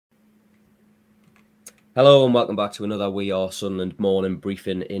Hello and welcome back to another We Are Sunderland morning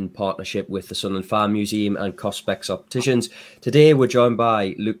briefing in partnership with the Sunderland Fan Museum and Cospex Opticians. Today we're joined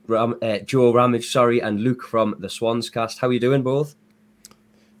by Joe Ramage, and Luke from the Swans cast. How are you doing, both?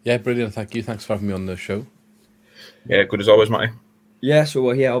 Yeah, brilliant. Thank you. Thanks for having me on the show. Yeah, good as always, Matty. Yeah, so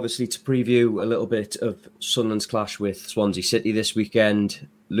we're here obviously to preview a little bit of Sunderland's clash with Swansea City this weekend.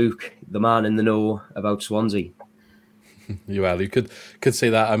 Luke, the man in the know about Swansea. Well, you could say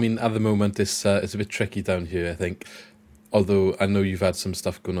that. I mean, at the moment, it's a bit tricky down here, I think. Although I know you've had some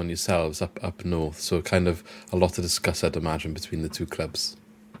stuff going on yourselves up north, so kind of a lot to discuss, I'd imagine, between the two clubs.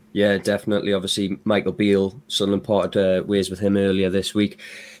 Yeah, definitely. Obviously, Michael Beale, Sunderland parted ways with him earlier this week.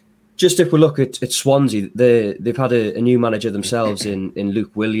 Just if we look at Swansea, they've had a new manager themselves in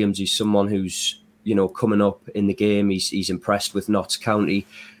Luke Williams. He's someone who's coming up in the game. He's impressed with Notts County.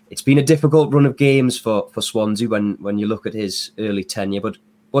 It's been a difficult run of games for Swansea when you look at his early tenure. But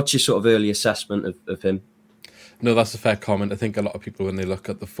what's your sort of early assessment of him? No, that's a fair comment. I think a lot of people, when they look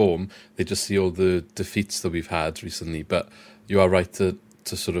at the form, they just see all the defeats that we've had recently. But you are right to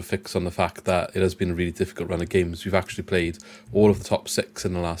sort of fix on the fact that it has been a really difficult run of games. We've actually played all of the top six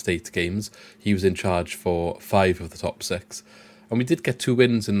in the last 8 games. He was in charge for 5 of the top 6. And we did get 2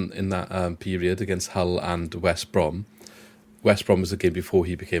 wins in that period against Hull and West Brom. West Brom was the game before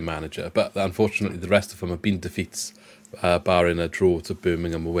he became manager. But unfortunately, the rest of them have been defeats, barring a draw to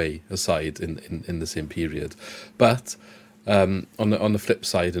Birmingham away aside in the same period. But on the flip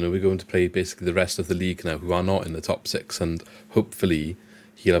side, we're going to play basically the rest of the league now who are not in the top 6, and hopefully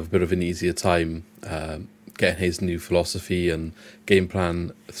he'll have a bit of an easier time getting his new philosophy and game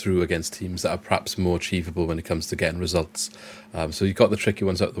plan through against teams that are perhaps more achievable when it comes to getting results. So he got the tricky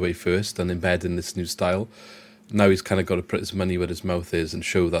ones out of the way first and embed in this new style. Now he's kind of got to put his money where his mouth is and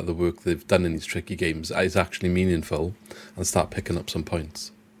show that the work they've done in these tricky games is actually meaningful and start picking up some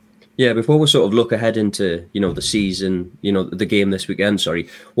points. Yeah, before we sort of look ahead into, the season, the game this weekend,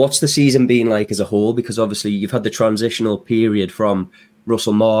 what's the season been like as a whole? Because obviously you've had the transitional period from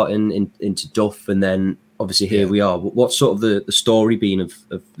Russell Martin into Duff, and then obviously here we are. What's sort of the story been of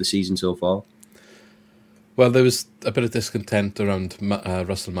the season so far? Well, there was a bit of discontent around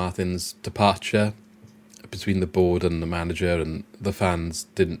Russell Martin's departure between the board and the manager, and the fans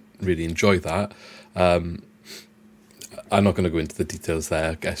didn't really enjoy that. I'm not going to go into the details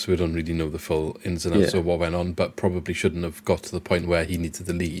there. I guess we don't really know the full ins and outs of what went on, but probably shouldn't have got to the point where he needed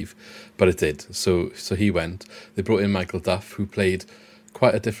to leave, but it did. So he went. They brought in Michael Duff, who played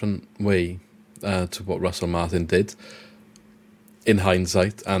quite a different way to what Russell Martin did in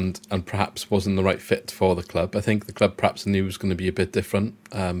hindsight, and perhaps wasn't the right fit for the club. I think the club perhaps knew it was going to be a bit different,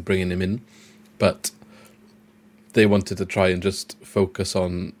 bringing him in, but they wanted to try and just focus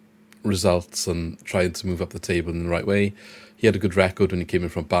on results and trying to move up the table in the right way. He had a good record when he came in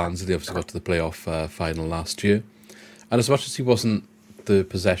from Barnsley. He obviously got to the playoff final last year. And as much as he wasn't the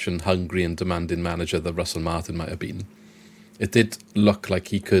possession-hungry and demanding manager that Russell Martin might have been, it did look like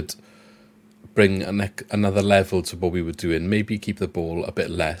he could bring another level to what we were doing. Maybe keep the ball a bit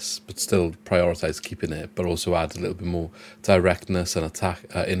less, but still prioritise keeping it, but also add a little bit more directness and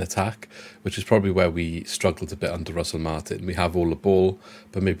attack, which is probably where we struggled a bit under Russell Martin. We have all the ball,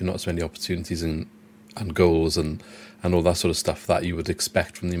 but maybe not as many opportunities and goals and all that sort of stuff that you would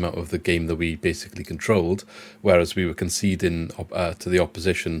expect from the amount of the game that we basically controlled, whereas we were conceding to the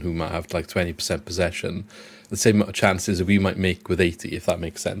opposition, who might have like 20% possession, the same amount of chances that we might make with 80, if that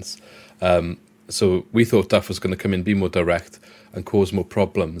makes sense. So we thought Duff was going to come in, be more direct and cause more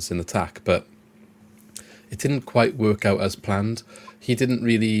problems in attack, but it didn't quite work out as planned. He didn't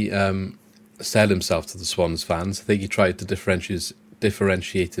really sell himself to the Swans fans. I think he tried to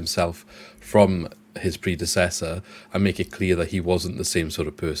differentiate himself from his predecessor and make it clear that he wasn't the same sort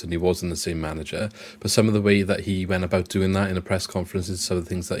of person, he wasn't the same manager. But some of the way that he went about doing that in a press conferences, some of the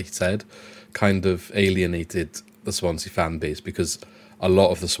things that he said, kind of alienated the Swansea fan base, because a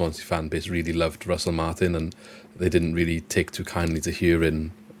lot of the Swansea fan base really loved Russell Martin, and they didn't really take too kindly to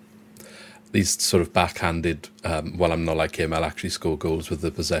hearing these sort of backhanded, well, I'm not like him, I'll actually score goals with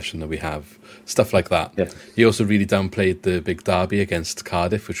the possession that we have, stuff like that. Yeah. He also really downplayed the big derby against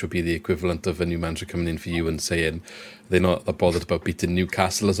Cardiff, which would be the equivalent of a new manager coming in for you and saying they're not that bothered about beating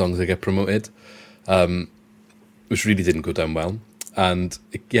Newcastle as long as they get promoted, which really didn't go down well. And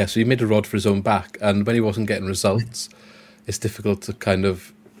so he made a rod for his own back, and when he wasn't getting results, it's difficult to kind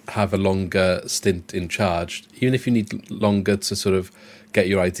of have a longer stint in charge, even if you need longer to sort of get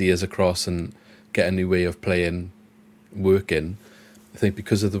your ideas across and get a new way of playing working. I think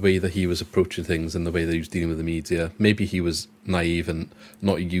because of the way that he was approaching things and the way that he was dealing with the media, maybe he was naive and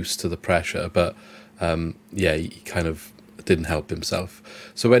not used to the pressure, but he kind of didn't help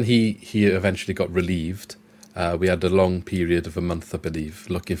himself. So when he eventually got relieved, we had a long period of a month, I believe,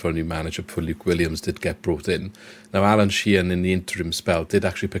 looking for a new manager before Luke Williams did get brought in. Now, Alan Sheehan in the interim spell did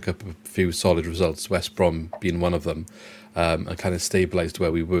actually pick up a few solid results, West Brom being one of them, and kind of stabilised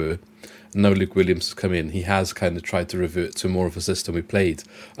where we were. Now Luke Williams has come in, he has kind of tried to revert to more of a system we played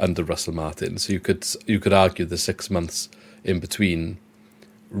under Russell Martin. So you could argue the 6 months in between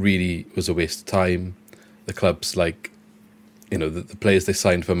really was a waste of time. The club's like, the players they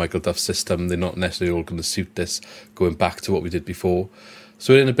signed for Michael Duff's system, they're not necessarily all going to suit this, going back to what we did before.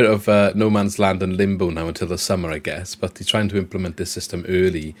 So we're in a bit of no man's land and limbo now until the summer, I guess. But he's trying to implement this system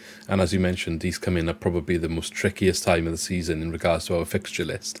early. And as you mentioned, he's come in at probably the most trickiest time of the season in regards to our fixture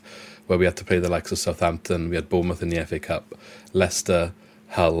list, where we had to play the likes of Southampton, we had Bournemouth in the FA Cup, Leicester,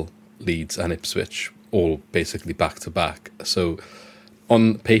 Hull, Leeds and Ipswich, all basically back-to-back. So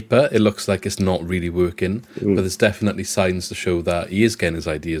on paper, it looks like it's not really working, but there's definitely signs to show that he is getting his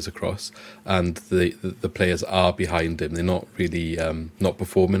ideas across, and the players are behind him. They're not really not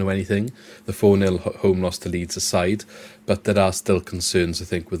performing or anything. The 4-0 home loss to Leeds aside, but there are still concerns, I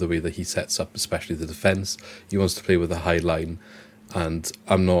think, with the way that he sets up, especially the defence. He wants to play with a high line, and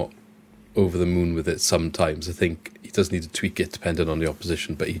I'm not over the moon with it sometimes. I think he does need to tweak it depending on the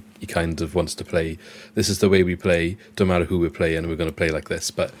opposition, but he kind of wants to play, this is the way we play, don't matter who we're playing, we're going to play like this.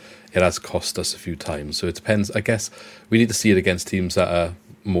 But it has cost us a few times, so it depends. I guess we need to see it against teams that are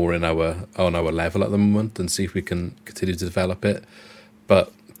more on our level at the moment and see if we can continue to develop it.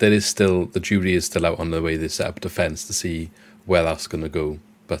 But there is still, the jury is still out on the way they set up defence to see where that's going to go.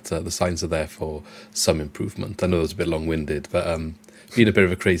 But the signs are there for some improvement. I know it's a bit long-winded, but been a bit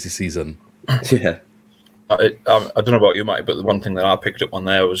of a crazy season. Yeah. I don't know about you, Mike, but the one thing that I picked up on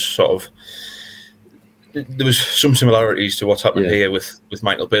there was sort of, there was some similarities to what's happened here with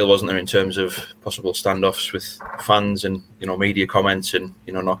Michael Beale, wasn't there, in terms of possible standoffs with fans and media comments and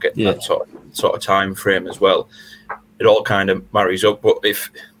not getting that sort of time frame as well. It all kind of marries up. But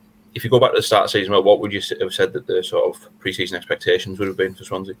if you go back to the start of the season, what would you have said that the sort of pre-season expectations would have been for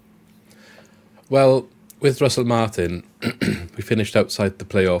Swansea? Well, with Russell Martin, we finished outside the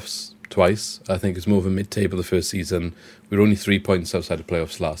playoffs twice. I think it's more of a mid-table the first season. We were only 3 points outside the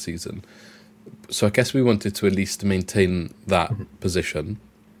playoffs last season. So I guess we wanted to at least maintain that position,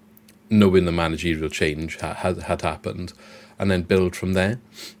 knowing the managerial change had happened, and then build from there.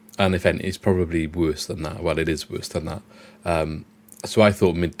 And if anything, it's probably worse than that. Well, it is worse than that. So I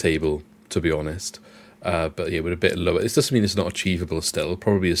thought mid-table, to be honest. But yeah, we're a bit lower. It doesn't mean it's not achievable still.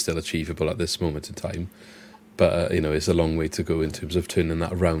 Probably is still achievable at this moment in time. But, it's a long way to go in terms of turning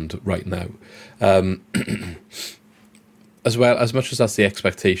that around right now. As well, as much as that's the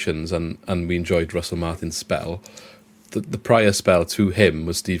expectations, and we enjoyed Russell Martin's spell, the prior spell to him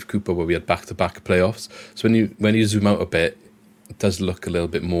was Steve Cooper, where we had back-to-back playoffs. So when you zoom out a bit, it does look a little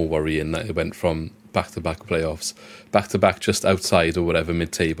bit more worrying that it went from back-to-back playoffs, back-to-back just outside or whatever,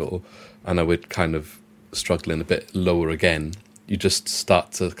 mid-table, and now we're kind of struggling a bit lower again. You just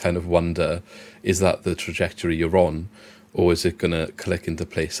start to kind of wonder, is that the trajectory you're on, or is it going to click into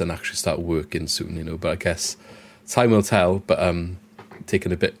place and actually start working soon? But I guess time will tell. But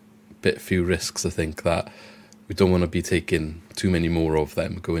taking a few risks, I think that we don't want to be taking too many more of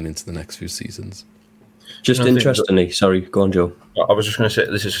them going into the next few seasons. Just interestingly, sorry, go on, Joe. I was just going to say,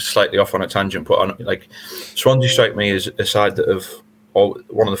 this is slightly off on a tangent, but Swansea strike me as a side that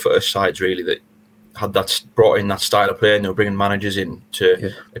one of the first sides really that had brought in that style of play, and they were bringing managers in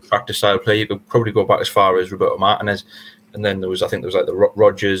to attract a style of play. You could probably go back as far as Roberto Martinez, and then there was like the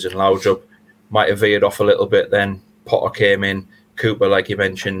Rodgers and Laudrup might have veered off a little bit. Then Potter came in, Cooper, like you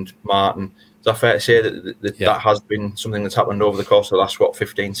mentioned, Martin. Is that fair to say that has been something that's happened over the course of the last,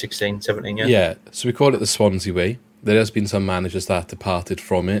 15, 16, 17 years? Yeah, so we call it the Swansea way. There has been some managers that departed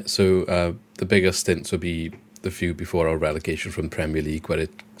from it. So the biggest stints would be the few before our relegation from the Premier League, where it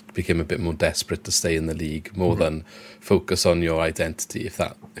became a bit more desperate to stay in the league, more than focus on your identity, if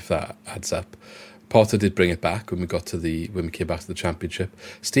that adds up. Potter did bring it back when we came back to the Championship.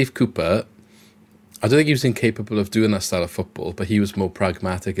 Steve Cooper, I don't think he was incapable of doing that style of football, but he was more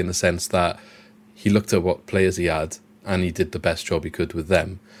pragmatic in the sense that he looked at what players he had and he did the best job he could with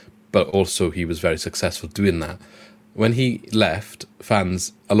them. But also he was very successful doing that. When he left,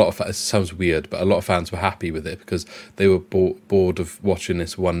 fans, it sounds weird, but a lot of fans were happy with it because they were bored of watching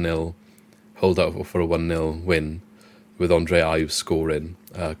this 1-0 hold out for a 1-0 win with Andre Ayew scoring.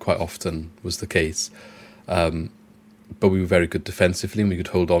 Quite often was the case. But we were very good defensively and we could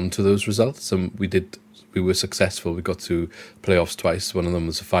hold on to those results. And we were successful. We got to playoffs twice. One of them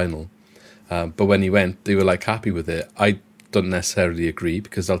was a final. But when he went, they were happy with it. I don't necessarily agree,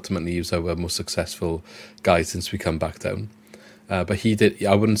 because ultimately he was our most successful guy since we come back down. But he did.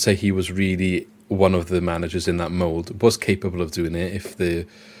 I wouldn't say he was really one of the managers in that mould. Was capable of doing it if the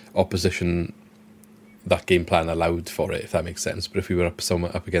opposition, that game plan allowed for it, if that makes sense. But if we were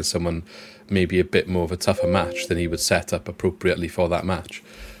up against someone maybe a bit more of a tougher match, then he would set up appropriately for that match.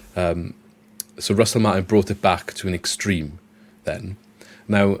 So Russell Martin brought it back to an extreme then.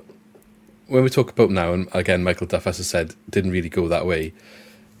 Now, when we talk about now, and again, Michael Duff, as I said, didn't really go that way.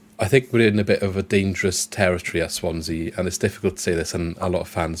 I think we're in a bit of a dangerous territory at Swansea, and it's difficult to say this, and a lot of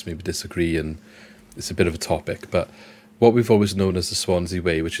fans maybe disagree, and it's a bit of a topic, but what we've always known as the Swansea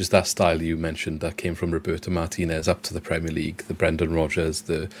way, which is that style you mentioned that came from Roberto Martinez up to the Premier League, the Brendan Rodgers,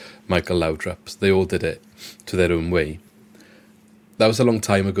 the Michael Laudrups, they all did it to their own way. That was a long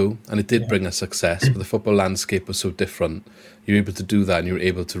time ago, and it did bring us success, but the football landscape was so different. You're able to do that, and you're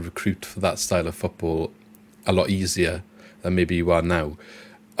able to recruit for that style of football a lot easier than maybe you are now.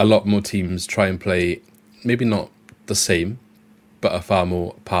 A lot more teams try and play, maybe not the same, but a far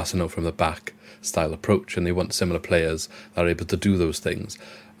more passing out from the back style approach, and they want similar players that are able to do those things.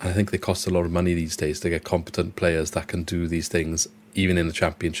 And I think they cost a lot of money these days to get competent players that can do these things, even in the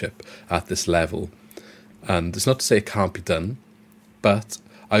Championship at this level. And it's not to say it can't be done, but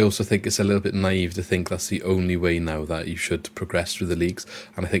I also think it's a little bit naive to think that's the only way now that you should progress through the leagues.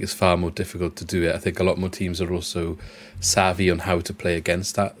 And I think it's far more difficult to do it. I think a lot more teams are also savvy on how to play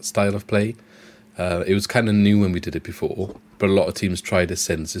against that style of play. It was kind of new when we did it before, but a lot of teams tried it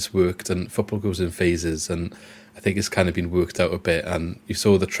since. It's worked, and football goes in phases, and I think it's kind of been worked out a bit. And you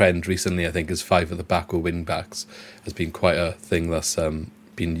saw the trend recently, I think, is 5 at the back or wing backs has been quite a thing that's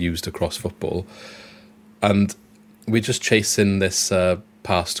been used across football. And we're just chasing this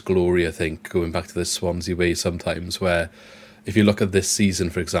past glory, I think, going back to this Swansea way sometimes, where if you look at this season,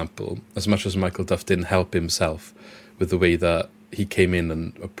 for example, as much as Michael Duff didn't help himself with the way that he came in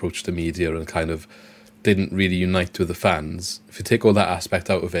and approached the media and kind of didn't really unite with the fans, if you take all that aspect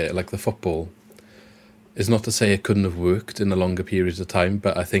out of it, like the football, is not to say it couldn't have worked in a longer period of time,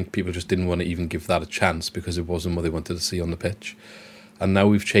 but I think people just didn't want to even give that a chance because it wasn't what they wanted to see on the pitch. And now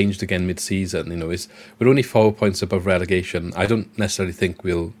we've changed again mid-season. You know, we're only 4 points above relegation. I don't necessarily think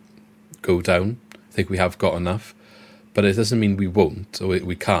we'll go down. I think we have got enough, but it doesn't mean we won't or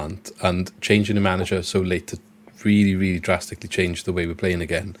we can't. And changing a manager so late to really, really drastically change the way we're playing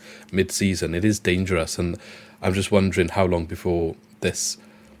again mid-season, it is dangerous. And I'm just wondering how long before this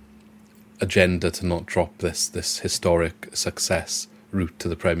agenda to not drop this historic success route to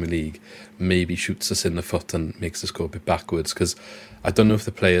the Premier League maybe shoots us in the foot and makes us go a bit backwards, because I don't know if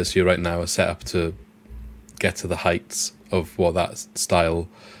the players here right now are set up to get to the heights of what that style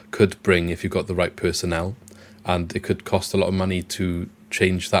could bring if you've got the right personnel, and it could cost a lot of money to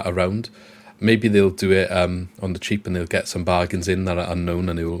change that around. Maybe they'll do it on the cheap and they'll get some bargains in that are unknown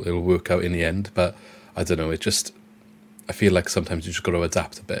and it'll work out in the end, but I don't know, I feel like sometimes you just got to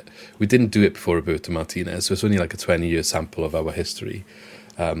adapt a bit. We didn't do it before Roberto Martinez, so it's only like a 20-year sample of our history.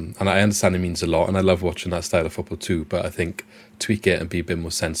 And I understand it means a lot, and I love watching that style of football too, but I think tweak it and be a bit more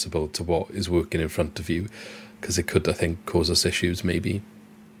sensible to what is working in front of you, because it could, I think, cause us issues maybe.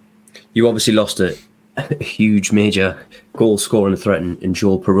 You obviously lost a huge major goal-scoring threat in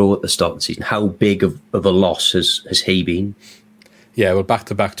Joel Perreault at the start of the season. How big of a loss has he been? Yeah, well,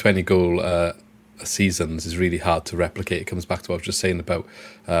 back-to-back 20-goal seasons is really hard to replicate. It comes back to what I was just saying about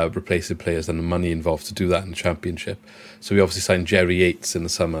replacing players and the money involved to do that in the Championship. So we obviously signed Jerry Yates in the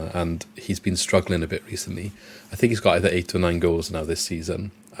summer, and he's been struggling a bit recently. I think he's got either 8 or 9 goals now this season,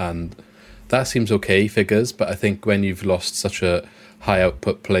 and that seems okay figures, but I think when you've lost such a high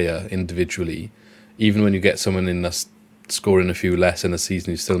output player individually, even when you get someone in that's scoring a few less in a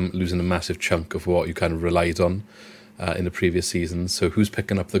season, you're still losing a massive chunk of what you kind of relied on in the previous seasons. So who's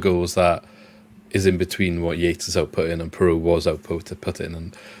picking up the goals that is in between what Yates is outputting and Perreault was outputting,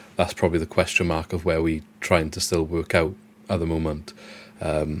 and that's probably the question mark of where we trying to still work out at the moment.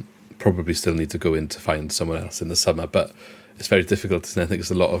 Probably still need to go in to find someone else in the summer, but it's very difficult, and I think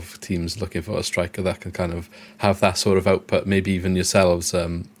there's a lot of teams looking for a striker that can kind of have that sort of output, maybe even yourselves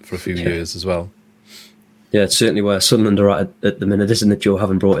for a few years as well. Yeah, it's certainly where Sunderland are at the minute, isn't it, Joe,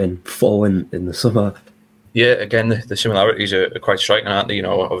 having brought in 4 in the summer? Yeah, again, the similarities are quite striking, aren't they? You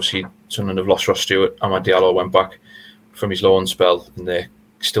know, obviously, Sunderland have lost Ross Stewart. Amad Diallo went back from his loan spell, and they're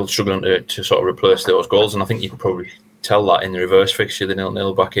still struggling to sort of replace those goals. And I think you can probably tell that in the reverse fixture, the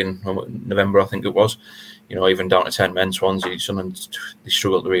 0-0 back in November, I think it was. You know, even down to 10 men, Swansea, Sunderland, they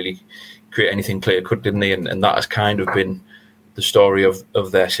struggled to really create anything clear cut, didn't they? And that has kind of been the story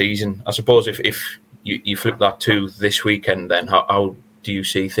of their season. I suppose if you flip that to this weekend, then how do you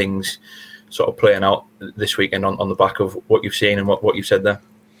see things sort of playing out this weekend on the back of what you've seen and what you've said there?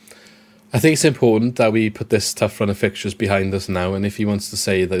 I think it's important that we put this tough run of fixtures behind us now, and if he wants to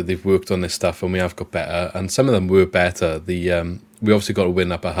say that they've worked on this stuff and we have got better, and some of them were better, we obviously got a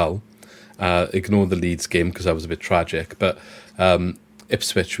win up at Hull. Ignore the Leeds game because that was a bit tragic, but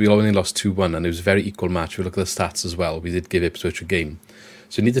Ipswich, we only lost 2-1 and it was a very equal match. We look at the stats as well, we did give Ipswich a game.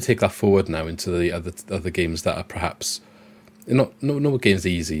 So we need to take that forward now into the other games that are perhaps, no games are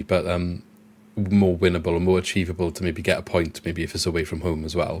easy, but more winnable or more achievable to maybe get a point, maybe if it's away from home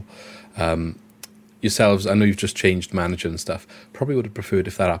as well. Yourselves, I know you've just changed manager and stuff. Probably would have preferred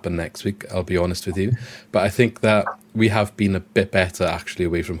if that happened next week, I'll be honest with you. But I think that we have been a bit better actually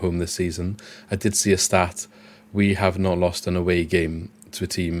away from home this season. I did see a stat. We have not lost an away game to a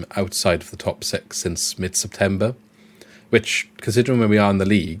team outside of the top 6 since mid-September, which, considering where we are in the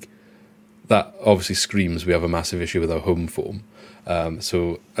league, that obviously screams we have a massive issue with our home form.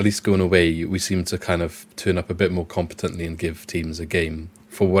 So at least going away, we seem to kind of turn up a bit more competently and give teams a game,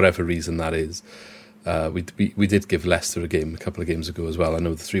 for whatever reason that is. We did give Leicester a game a couple of games ago as well. I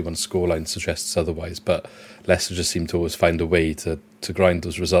know the 3-1 scoreline suggests otherwise, but Leicester just seem to always find a way to grind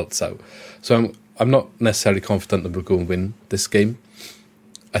those results out. So I'm not necessarily confident that we'll go and win this game.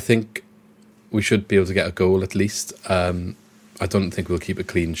 I think we should be able to get a goal at least. I don't think we'll keep a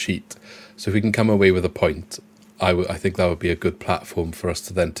clean sheet. So if we can come away with a point, I think that would be a good platform for us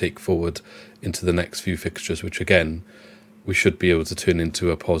to then take forward into the next few fixtures, which again, we should be able to turn into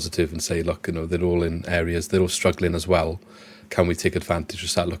a positive and say, look, they're all in areas, they're all struggling as well. Can we take advantage of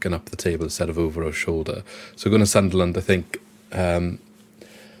start looking up the table instead of over our shoulder? So going to Sunderland, I think we're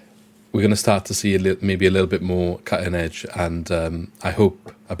going to start to see maybe a little bit more cutting edge and I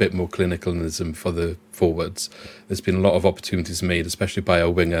hope a bit more clinicalism for the forwards. There's been a lot of opportunities made, especially by our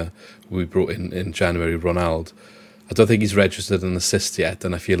winger who we brought in January, Ronald. I don't think he's registered an assist yet,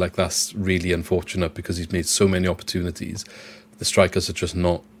 and I feel like that's really unfortunate because he's made so many opportunities. The strikers are just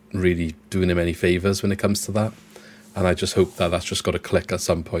not really doing him any favours when it comes to that, and I just hope that that's just got to click at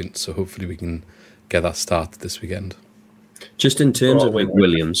some point, so hopefully we can get that started this weekend. Just in terms of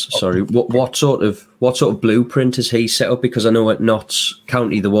Williams, sorry, what sort of blueprint has he set up? Because I know at Notts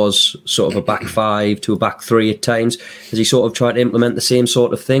County there was sort of a back 5 to a back 3 at times. Has he sort of tried to implement the same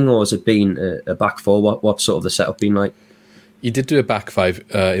sort of thing, or has it been a back 4? What sort of the setup been like? He did do a back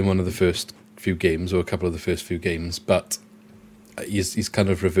 5 in one of the first few games, or a couple of the first few games, but he's kind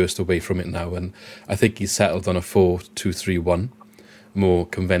of reversed away from it now, and I think he's settled on a 4-2-3-1, more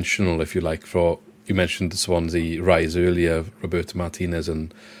conventional, if you like, for. You mentioned the Swansea rise earlier, Roberto Martinez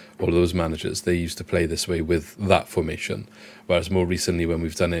and all those managers. They used to play this way with that formation, whereas more recently when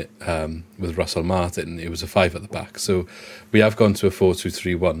we've done it with Russell Martin, it was a 5 at the back. So we have gone to a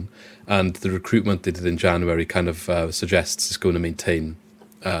 4-2-3-1, and the recruitment they did in January kind of suggests it's going to maintain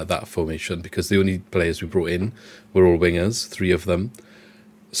that formation because the only players we brought in were all wingers, 3 of them.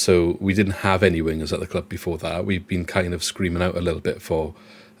 So we didn't have any wingers at the club before that. We've been kind of screaming out a little bit for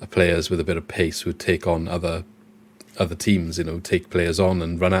players with a bit of pace who take on other teams, take players on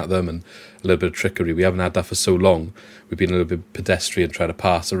and run at them, and a little bit of trickery. We haven't had that for so long. We've been a little bit pedestrian trying to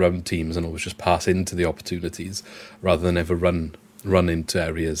pass around teams and always just pass into the opportunities rather than ever run into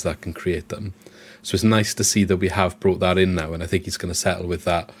areas that can create them. So it's nice to see that we have brought that in now, and I think he's going to settle with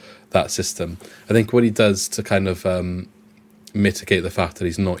that system. I think what he does to kind of mitigate the fact that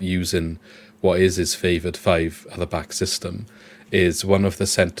he's not using what is his favoured 5 at the back system is one of the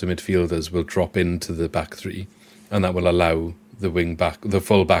centre midfielders will drop into the back 3, and that will allow the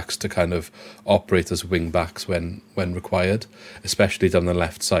full backs to kind of operate as wing backs when required, especially down the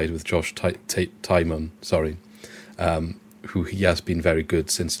left side with Josh Tymon, who he has been very good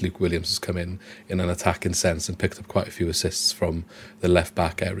since Luke Williams has come in an attacking sense and picked up quite a few assists from the left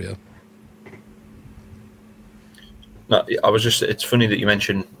back area. No, it's funny that you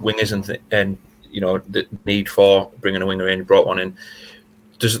mentioned wingers and the need for bringing a winger in, brought one in.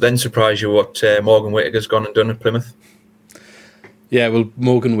 Does it then surprise you what Morgan Whittaker's gone and done at Plymouth? Yeah, well,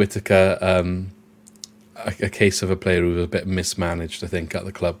 Morgan Whittaker, a case of a player who was a bit mismanaged, I think, at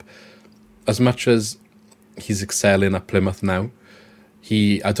the club. As much as he's excelling at Plymouth now,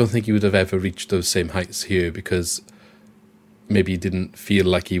 I don't think he would have ever reached those same heights here because maybe he didn't feel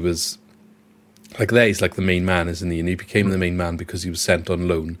like he was... he's like the main man, isn't he? And he became the main man because he was sent on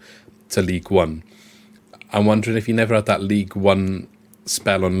loan to League One. I'm wondering if he never had that League One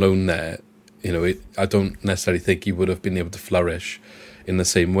spell on loan there, I don't necessarily think he would have been able to flourish in the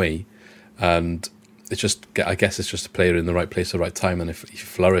same way. And I guess it's just a player in the right place at the right time, and if he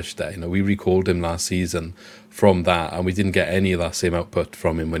flourished there, we recalled him last season from that, and we didn't get any of that same output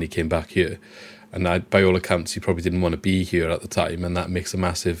from him when he came back here. And by all accounts, he probably didn't want to be here at the time, and that makes a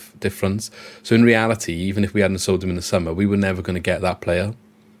massive difference. So in reality, even if we hadn't sold him in the summer, we were never going to get that player.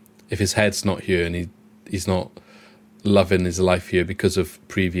 If his head's not here and he's not loving his life here because of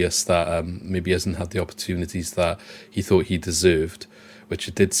previous that maybe hasn't had the opportunities that he thought he deserved, which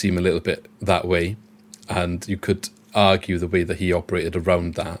it did seem a little bit that way. And you could argue the way that he operated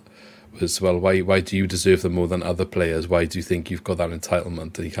around that was, well, why do you deserve them more than other players? Why do you think you've got that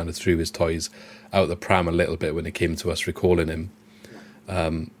entitlement? And he kind of threw his toys out the pram a little bit when it came to us recalling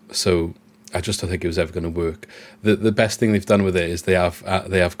him. So I just don't think it was ever going to work. The best thing they've done with it is they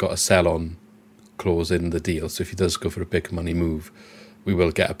have got a sell-on clause in the deal. So if he does go for a big money move, we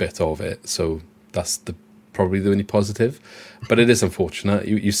will get a bit of it. So that's probably the only positive. But it is unfortunate.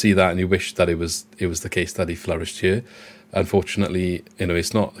 You see that and you wish that it was the case that he flourished here. Unfortunately,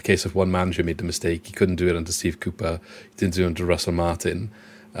 it's not a case of one manager made the mistake. He couldn't do it under Steve Cooper. He didn't do it under Russell Martin.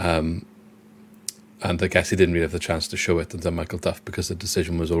 And I guess he didn't really have the chance to show it under Michael Duff because the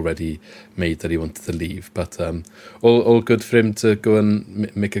decision was already made that he wanted to leave. But all good for him to go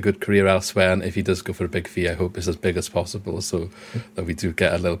and make a good career elsewhere. And if he does go for a big fee, I hope it's as big as possible so that we do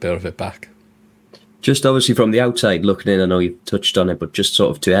get a little bit of it back. Just obviously from the outside looking in, I know you've touched on it, but just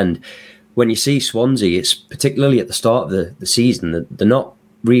sort of to end, when you see Swansea, it's particularly at the start of the season, they're not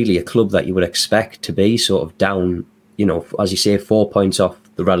really a club that you would expect to be sort of down, as you say, 4 points off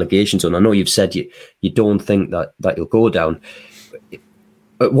the relegation zone. I know you've said you don't think that you'll go down.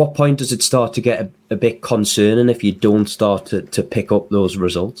 At what point does it start to get a bit concerning if you don't start to pick up those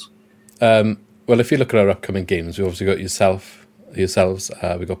results? Well, if you look at our upcoming games, we've obviously got yourselves.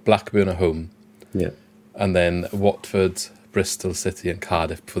 We've got Blackburn at home. Yeah. And then Watford, Bristol City and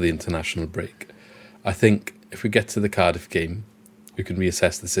Cardiff for the international break. I think if we get to the Cardiff game, we can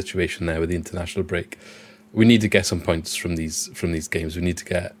reassess the situation there with the international break. We need to get some points from these games. We need to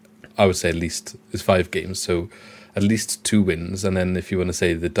get, I would say, at least it's 5 games, so at least 2 wins. And then if you want to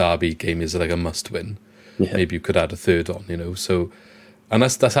say the Derby game is like a must win, maybe you could add a third on. So, and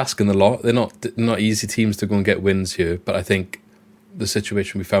that's asking a lot. They're not easy teams to go and get wins here, but I think the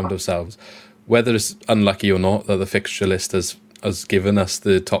situation we found ourselves, whether it's unlucky or not that the fixture list has given us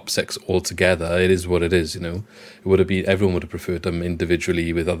the top 6 altogether, it is what it is. It would have been, everyone would have preferred them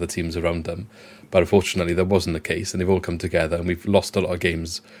individually with other teams around them, but unfortunately that wasn't the case, and they've all come together, and we've lost a lot of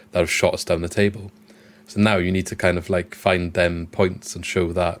games that have shot us down the table. So now you need to kind of like find them points and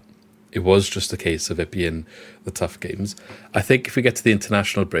show that it was just a case of it being the tough games. I think if we get to the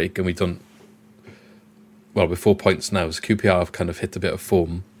international break and we don't, well, we're 4 points now, so QPR have kind of hit a bit of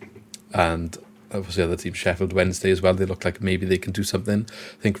form. And obviously other teams, Sheffield Wednesday as well, they look like maybe they can do something.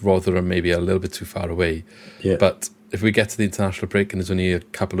 I think Rotherham maybe a little bit too far away. Yeah. But if we get to the international break and there's only a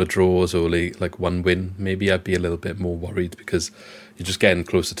couple of draws or like 1 win, maybe I'd be a little bit more worried because you're just getting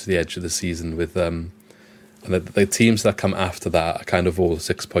closer to the edge of the season with and the teams that come after that are kind of all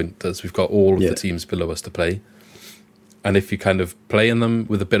 6-pointers. We've got all of the teams below us to play. And if you kind of play in them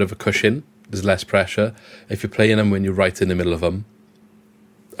with a bit of a cushion, there's less pressure. If you're playing them when you're right in the middle of them,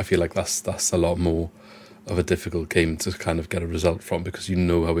 I feel like that's a lot more of a difficult game to kind of get a result from because you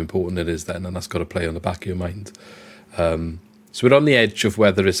know how important it is then, and that's got to play on the back of your mind. So we're on the edge of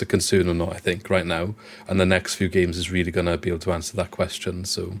whether it's a concern or not, I think, right now, and the next few games is really going to be able to answer that question.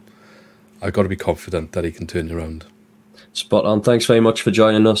 So I've got to be confident that he can turn it around. Spot on. Thanks very much for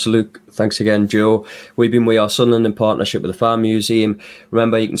joining us, Luke. Thanks again, Joe. We've been We Are Sunderland in partnership with the Farm Museum.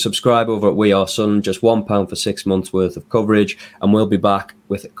 Remember, you can subscribe over at We Are Sunderland, just £1 for 6 months worth of coverage, and we'll be back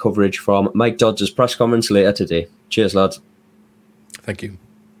with coverage from Mike Dodds' press conference later today. Cheers, lads. Thank you.